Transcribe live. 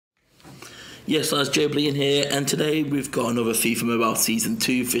Yes, that's JOEBILINE here, and today we've got another FIFA Mobile Season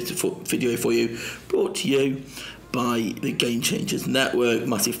 2 video for you, brought to you by the Game Changers Network.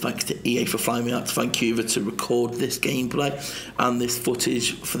 Massive thanks to EA for flying me out to Vancouver to record this gameplay and this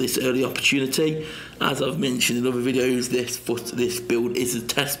footage for this early opportunity. As I've mentioned in other videos, this build is a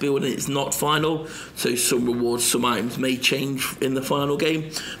test build and it's not final, so some rewards, some items may change in the final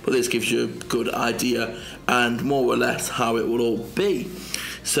game, but this gives you a good idea and more or less how it will all be.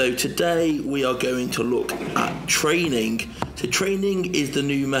 So today we are going to look at training. So training is the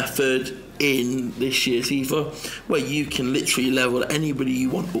new method in this year's FIFA where you can literally level anybody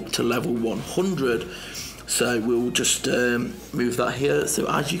you want up to level 100. So we'll just move that here. So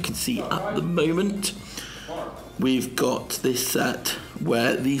as you can see at the moment, we've got this set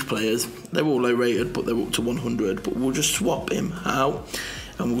where these players, they're all low rated but they're up to 100, but we'll just swap him out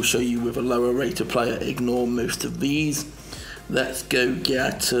and we'll show you with a lower rated player. Ignore most of these. Let's go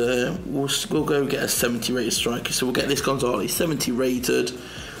get we'll go get a 70 rated striker. So we'll get this Gonzalez 70 rated.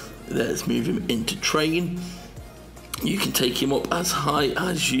 Let's move him into train. You can take him up as high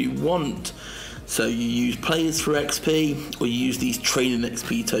as you want. So you use players for XP, or you use these training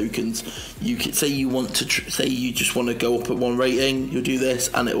XP tokens. You can say you want to say you just want to go up at one rating. You'll do this,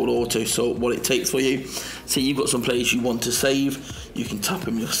 and it will auto sort what it takes for you. Say you've got some players you want to save. You can tap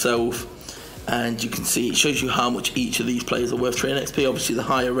them yourself. And you can see it shows you how much each of these players are worth training XP. Obviously the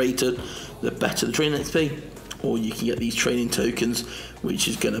higher rated, the better the training XP, or you can get these training tokens which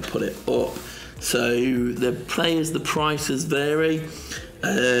is going to put it up. So the players, the prices vary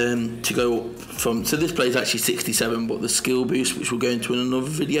to go up from, so this player is actually 67, but the skill boost, which we'll go into in another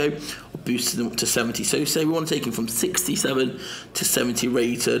video, boosted them up to 70. So say we want to take him from 67 to 70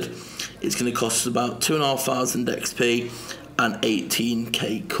 rated, it's going to cost us about 2,500 XP and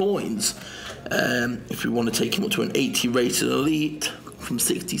 18k coins. If we want to take him up to an 80 rated elite, from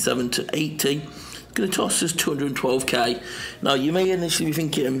 67 to 80, it's going to cost us 212k. Now you may initially be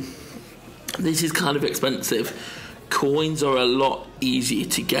thinking, this is kind of expensive. Coins are a lot easier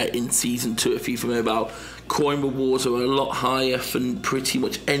to get in Season 2 of FIFA Mobile. Coin rewards are a lot higher for pretty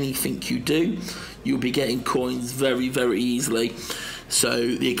much anything you do. You'll be getting coins very, very easily.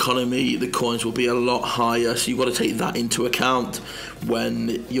 So the economy, the coins will be a lot higher. So you've got to take that into account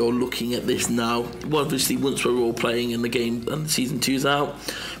when you're looking at this now. Well, obviously, once we're all playing in the game and Season 2's out,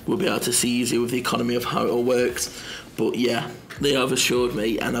 we'll be able to see easier with the economy of how it all works. But yeah, they have assured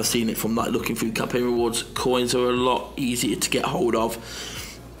me, and I've seen it from like looking through campaign rewards, coins are a lot easier to get hold of.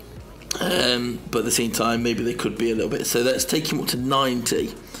 But at the same time, maybe they could be a little bit. So let's take him up to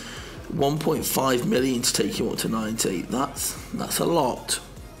 90. 1.5 million to take him up to 90. That's a lot,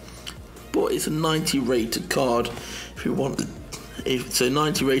 but it's a 90 rated card. If we want, so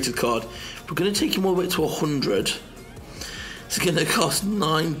 90 rated card, we're going to take him all the way to 100. It's going to cost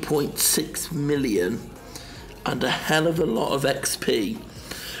 9.6 million and a hell of a lot of XP.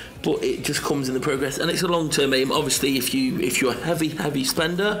 But it just comes in the progress, and it's a long-term aim. Obviously, if you're a heavy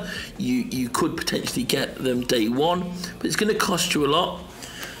spender, you could potentially get them day one, but it's going to cost you a lot.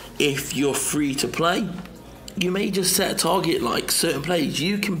 If you're free to play, you may just set a target like certain players.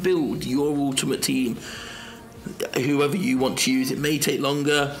 You can build your ultimate team, whoever you want to use. It may take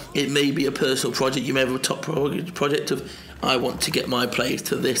longer. It may be a personal project. You may have a top project of, I want to get my players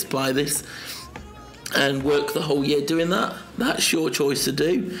to this by this, and work the whole year doing that. That's your choice to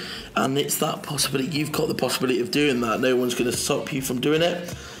do, and it's that possibility. You've got the possibility of doing that. No one's going to stop you from doing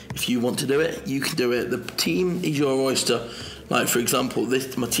it. If you want to do it, you can do it. The team is your oyster. Like for example,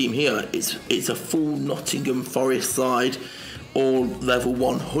 my team here, it's a full Nottingham Forest side, all level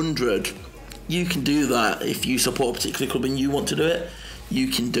 100. You can do that if you support a particular club and you want to do it. You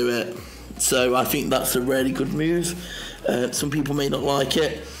can do it. So I think that's a really good move. Some people may not like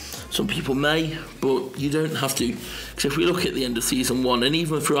it. Some people may, but you don't have to. Because if we look at the end of Season 1, and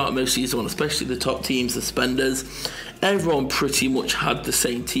even throughout most Season 1, especially the top teams, the spenders, everyone pretty much had the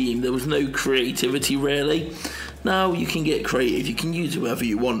same team. There was no creativity, really. Now you can get creative. You can use whoever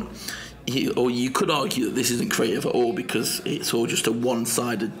you want. Or you could argue that this isn't creative at all because it's all just a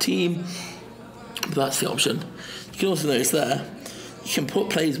one-sided team. But that's the option. You can also notice there, you can put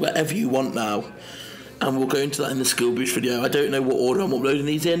players wherever you want now. And we'll go into that in the skill boost video. I don't know what order I'm uploading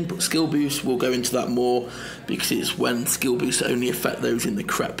these in, but skill boost, we'll go into that more because it's when skill boosts only affect those in the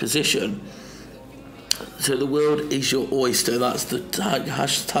correct position. So the world is your oyster. That's the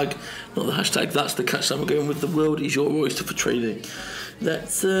hashtag, not the hashtag. That's the catch that we're going with. The world is your oyster for trading.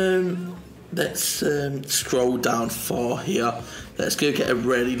 Let's scroll down far here. Let's go get a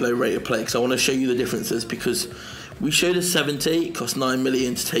really low rated player because I want to show you the differences. Because we showed a 70, it cost 9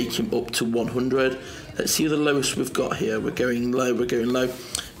 million to take him up to 100. Let's see the lowest we've got here. We're going low.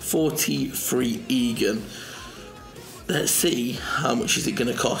 43 Egan. Let's see how much is it going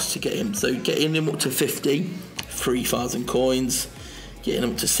to cost to get him. So getting him up to 50, 3,000 coins. Getting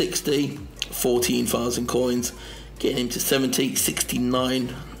him up to 60, 14,000 coins. Getting him to 70,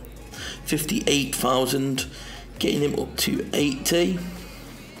 69, 58,000. Getting him up to 80,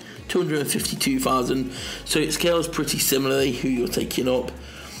 252,000. So it scales pretty similarly who you're taking up.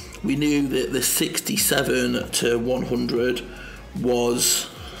 We knew that the 67 to 100 was,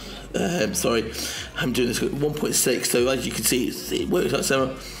 sorry, I'm doing this 1.6. So as you can see, it works out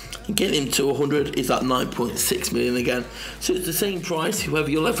similar. And getting him to 100 is at 9.6 million again. So it's the same price. Whoever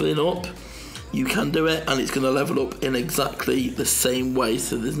you're leveling up, you can do it, and it's going to level up in exactly the same way.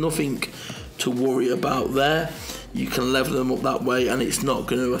 So there's nothing to worry about there. You can level them up that way, and it's not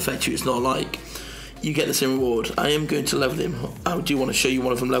going to affect you. It's not like you get the same reward. I am going to level him. I do want to show you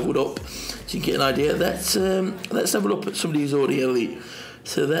one of them leveled up, so you can get an idea. Let's level up at somebody who's already elite.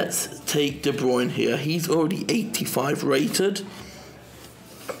 So let's take De Bruyne here. He's already 85 rated.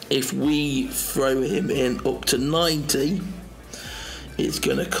 If we throw him in up to 90, it's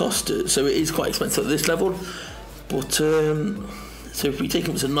going to cost it. So it is quite expensive at this level. But so if we take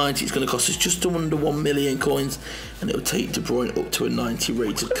him to 90, it's going to cost us just under 1 million coins, and it will take De Bruyne up to a 90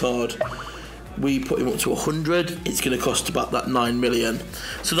 rated card. We put him up to 100, it's going to cost about that 9 million.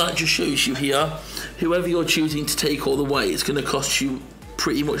 So that just shows you here, whoever you're choosing to take all the way, it's going to cost you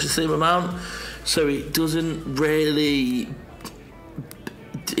pretty much the same amount. So it doesn't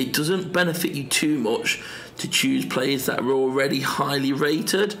benefit you too much to choose players that are already highly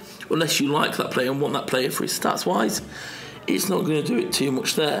rated, unless you like that player and want that player for his stats wise. It's not going to do it too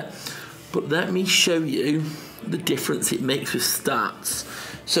much there. But let me show you the difference it makes with stats.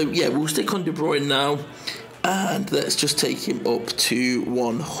 So yeah, we'll stick on De Bruyne now, and let's just take him up to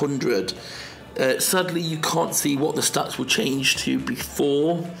 100. Sadly, you can't see what the stats will change to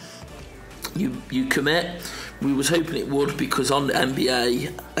before you commit. We was hoping it would, because on the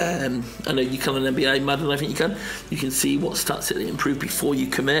NBA, I know you can on NBA, Madden, I think you can see what stats it improve before you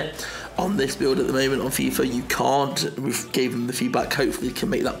commit. On this build at the moment on FIFA, you can't. We've gave them the feedback, hopefully they can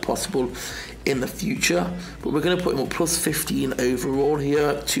make that possible in the future. But we're going to put him up plus 15 overall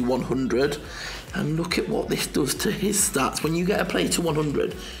here to 100. And look at what this does to his stats. When you get a player to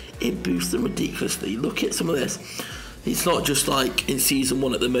 100, it boosts them ridiculously. Look at some of this. It's not just like in Season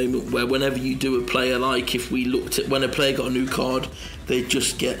 1 at the moment, where whenever you do a player, like if we looked at when a player got a new card, they'd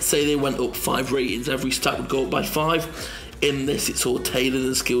just get, say they went up 5 ratings, every stat would go up by 5. In this, it's all tailored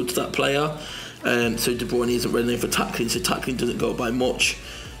and skilled to that player. So De Bruyne isn't running for tackling, so tackling doesn't go up by much.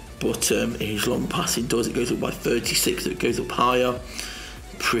 But his long passing does, it goes up by 36, so it goes up higher.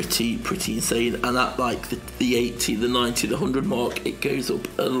 Pretty insane. And at like the 80, the 90, the 100 mark, it goes up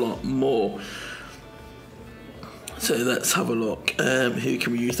a lot more. So let's have a look. Who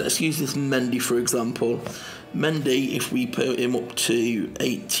can we use? Let's use this Mendy, for example. Mendy, if we put him up to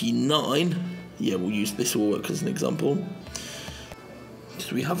 89, yeah, we'll use this, will work as an example.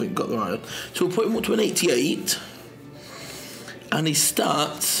 So we haven't got the right one. So we'll put him up to an 88. And his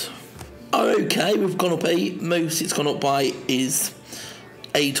stats are okay. We've gone up 8. Most it's gone up by is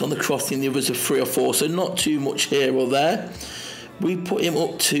 8 on the crossing. The others are 3 or 4. So not too much here or there. We put him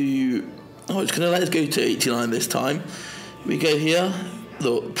up to... Oh, it's going to let us go to 89 this time. We go here.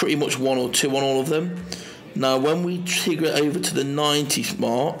 Look, pretty much 1 or 2 on all of them. Now, when we trigger it over to the 90th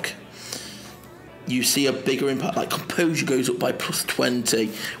mark, you see a bigger impact. Like composure goes up by plus 20.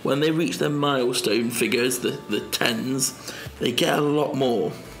 When they reach their milestone figures, the 10s, they get a lot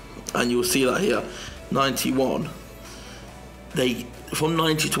more. And you'll see that here. 91. From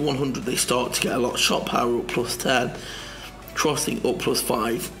 90 to 100, they start to get a lot. Shot power up plus 10. Crossing up plus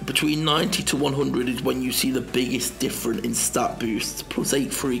 5. Between 90 to 100 is when you see the biggest difference in stat boosts. Plus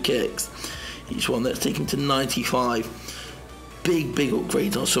 8 free kicks. Each one. Let's take him to 95. Big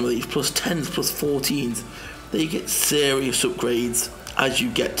upgrades on some of these. Plus 10s, plus 14s. They get serious upgrades as you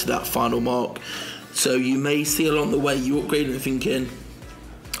get to that final mark. So you may see along the way you upgrade and thinking,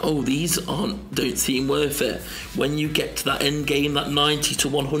 oh, these don't seem worth it. When you get to that end game, that 90 to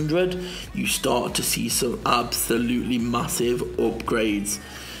 100, you start to see some absolutely massive upgrades.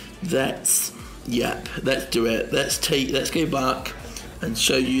 Let's do it. Let's go back and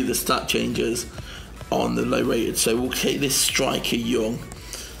show you the stat changes on the low rated. So we'll take this Striker Young.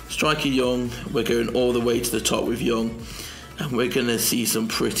 Striker Young, we're going all the way to the top with Young, and we're going to see some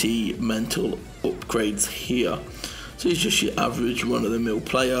pretty mental upgrades here. So he's just your average run-of-the-mill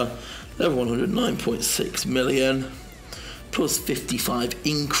player. Level 109.6 million, plus 55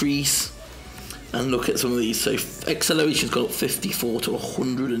 increase. And look at some of these. So acceleration's gone up 54 to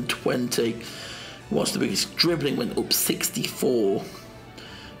 120. What's the biggest? Dribbling went up 64.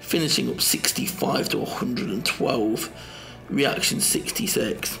 finishing up 65 to 112, reaction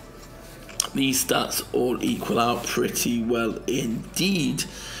 66. These stats all equal out pretty well indeed.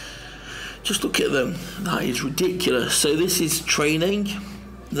 Just look at them, that is ridiculous. So this is training.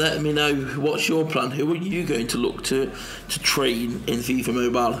 Let me know, what's your plan? Who are you going to look to train in FIFA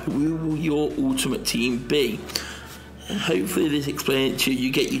Mobile? Who will your ultimate team be? Hopefully this explains it to you.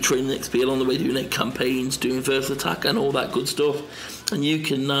 You get your training XP along the way, doing campaigns, doing first attack and all that good stuff, and you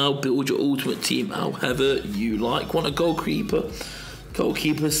can now build your ultimate team however you like. Want a goalkeeper?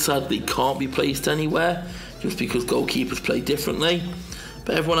 Goalkeepers sadly can't be placed anywhere, just because goalkeepers play differently,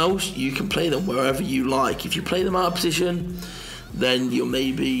 but everyone else, you can play them wherever you like. If you play them out of position, then you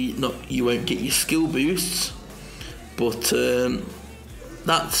won't get your skill boosts, but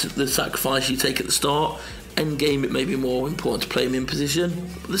that's the sacrifice you take at the start. End game, it may be more important to play them in position,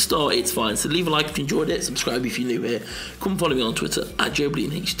 but at the start it's fine. So leave a like if you enjoyed it, subscribe if you're new here, come follow me on Twitter at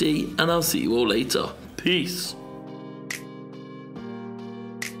joebilineHD, and I'll see you all later. Peace.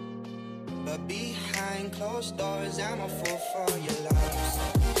 But behind closed doors, I'm a fool for your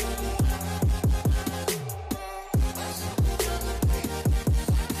love.